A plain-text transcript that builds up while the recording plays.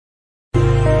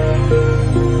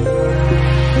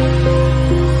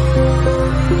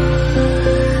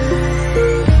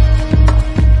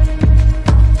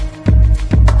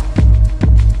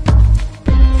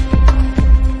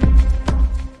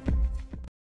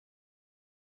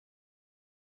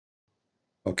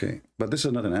Okay, but this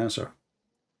is not an answer.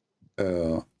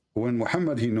 When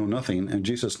Muhammad, he knew nothing and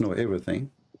Jesus knew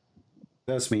everything,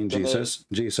 that's mean Jesus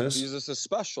Jesus is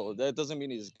special. That doesn't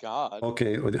mean he's God.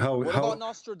 Okay, how What about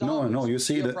Nostradamus? no, you Was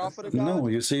see he a that, prophet of no,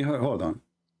 God? you see, hold on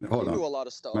He knew a lot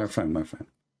of stuff. my friend,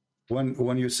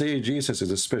 when you say Jesus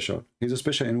is a special, he's a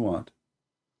special in what?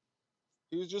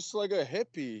 He was just like a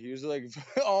hippie. He was like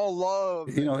all love.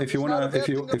 You know, if you wanna, if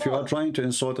you are trying to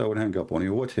insult, I would hang up on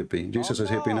you. What hippie? Jesus is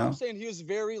hippie now? I'm saying he was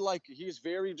very like, he's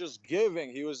very just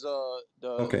giving. He was the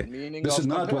okay. meaning This of is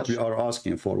not compassion. what we are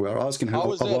asking for. We are asking him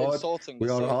How is that about. insulting We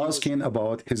to are say asking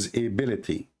about his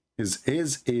ability.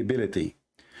 His ability.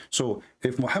 So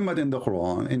if Muhammad in the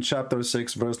Quran in chapter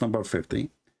 6 verse number 50,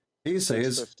 he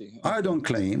says, 650,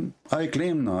 okay. I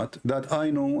claim not that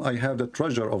I know I have the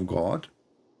treasure of God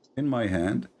in my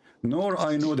hand, nor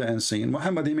I know the unseen.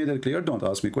 Muhammad, he made it clear, don't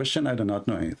ask me question, I do not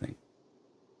know anything.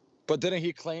 But didn't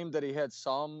he claim that he had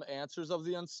some answers of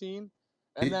the unseen?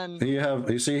 And then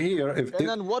you see here,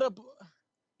 then what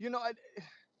you know,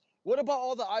 what about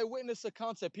all the eyewitness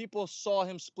accounts that people saw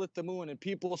him split the moon and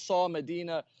people saw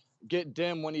Medina get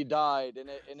dim when he died?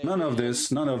 None of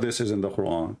this is in the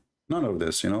Quran. None of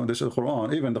this, you know, this is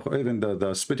Quran. Even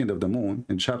the splitting of the moon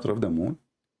in chapter of the moon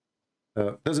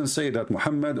doesn't say that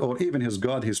Muhammad or even his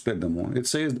God, he split the moon. It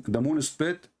says the moon is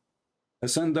split,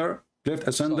 asunder, cleft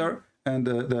asunder, and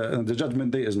the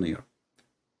judgment day is near.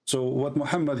 So what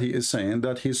Muhammad, he is saying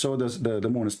that he saw the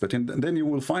moon splitting. Then you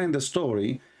will find the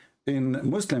story in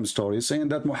Muslim stories saying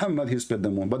that Muhammad, he split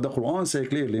the moon. But the Quran say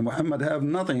clearly Muhammad have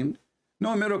nothing,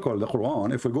 no miracle. The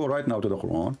Quran, if we go right now to the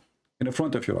Quran, in the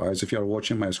front of your eyes, if you are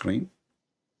watching my screen,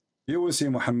 you will see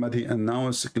Muhammad, he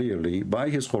announced clearly by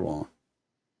his Quran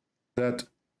that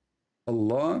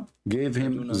Allah gave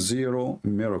him 0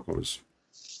 miracles.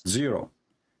 0.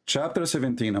 Chapter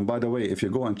 17, and by the way, if you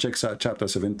go and check chapter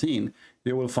 17,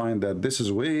 you will find that this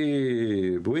is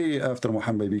way after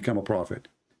Muhammad became a prophet.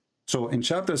 So in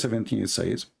chapter 17 it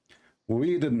says,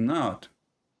 we did not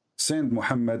send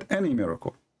Muhammad any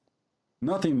miracle.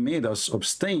 Nothing made us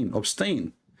abstain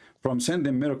from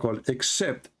sending miracle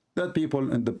except that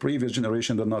people in the previous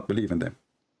generation did not believe in them.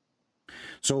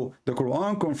 So the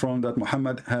Quran confirmed that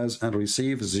Muhammad has and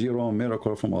received 0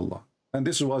 miracle from Allah. And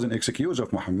this was an excuse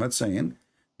of Muhammad saying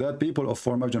that people of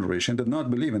former generation did not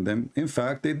believe in them. In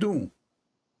fact, they do.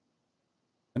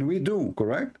 And we do,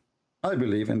 correct? I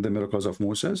believe in the miracles of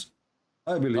Moses.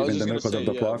 I believe in the miracles of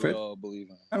the Prophet.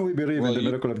 And we believe in the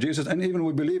miracle of Jesus. And even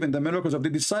we believe in the miracles of the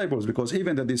disciples, because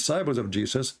even the disciples of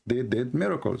Jesus, they did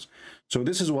miracles. So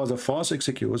this was a false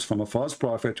excuse from a false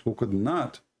prophet who could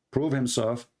not prove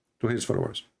himself to his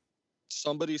followers.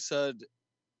 Somebody said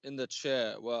in the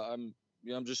chat, well, I'm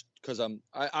just, because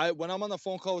when I'm on the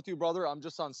phone call with you, brother, I'm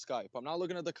just on Skype. I'm not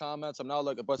looking at the comments. I'm not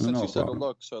looking, but since you said to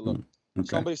look, so look. Okay.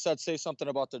 Somebody said, say something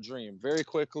about the dream. Very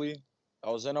quickly, I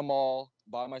was in a mall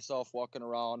by myself, walking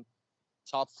around,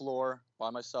 top floor by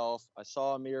myself. I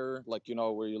saw a mirror, like, you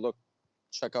know, where you look,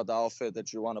 check out the outfit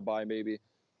that you want to buy, maybe.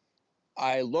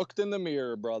 I looked in the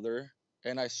mirror, brother,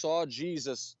 and I saw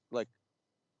Jesus, like,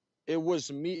 it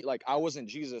was me, like, I wasn't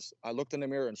Jesus. I looked in the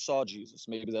mirror and saw Jesus.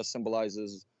 Maybe that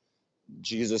symbolizes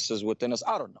Jesus is within us.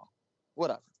 I don't know.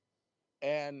 Whatever.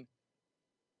 And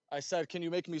I said, can you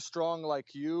make me strong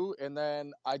like you? And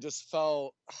then I just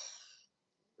felt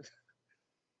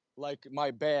like my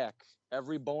back,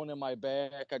 every bone in my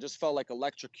back, I just felt like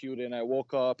electrocuted. And I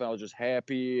woke up and I was just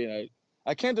happy. And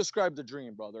I can't describe the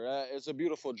dream, brother. It's a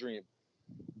beautiful dream.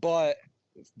 But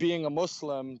being a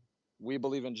Muslim, we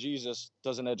believe in Jesus.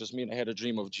 Doesn't that just mean I had a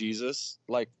dream of Jesus?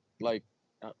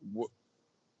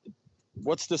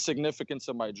 What's the significance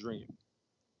of my dream?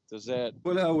 Does that...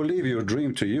 Well, I will leave your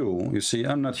dream to you. You see,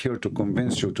 I'm not here to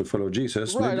convince you to follow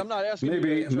Jesus. Right, maybe, I'm not asking maybe,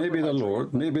 you to maybe the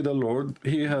Lord, dream. maybe the Lord,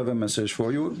 he have a message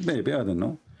for you. Maybe, I don't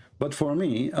know. But for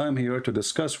me, I'm here to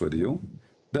discuss with you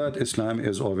that Islam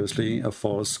is obviously a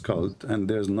false cult and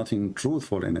there's nothing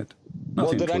truthful in it.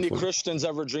 Nothing did truthful. Any Christians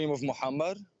ever dream of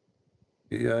Muhammad?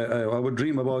 Yeah, I would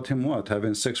dream about him what?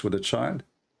 Having sex with a child?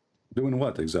 Doing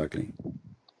what exactly?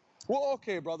 Well,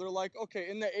 okay, brother. Like, okay,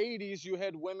 in the 80s, you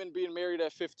had women being married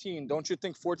at 15. Don't you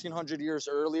think 1400 years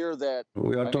earlier that...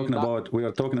 We are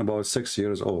talking about 6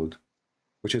 years old,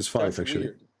 which is 5 actually.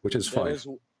 Weird. Which is 5.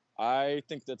 I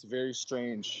think that's very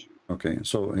strange. Okay,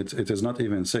 so it is not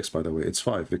even 6, by the way. It's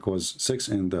 5, because 6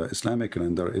 in the Islamic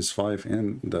calendar is 5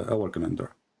 in our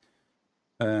calendar.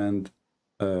 And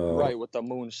right, with the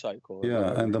moon cycle. Yeah,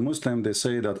 right. And the Muslim, they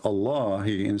say that Allah,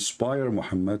 he inspired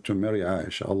Muhammad to marry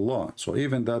Aisha. Allah. So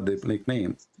even that they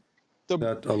nickname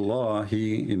that Allah,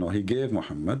 he gave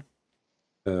Muhammad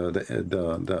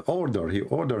the order. He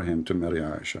ordered him to marry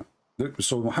Aisha.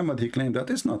 So Muhammad, he claimed that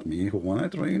it's not me who won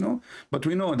it, you know. But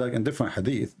we know that in different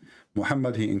hadith,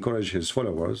 Muhammad, he encouraged his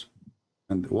followers,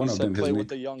 and one of them, play with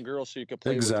the young girl so you could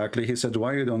play exactly. He said,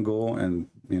 why you don't go and,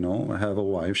 you know, have a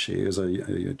wife? She is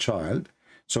a child,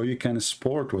 so you can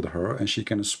sport with her, and she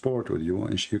can sport with you,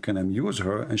 and you can amuse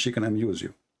her, and she can amuse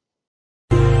you.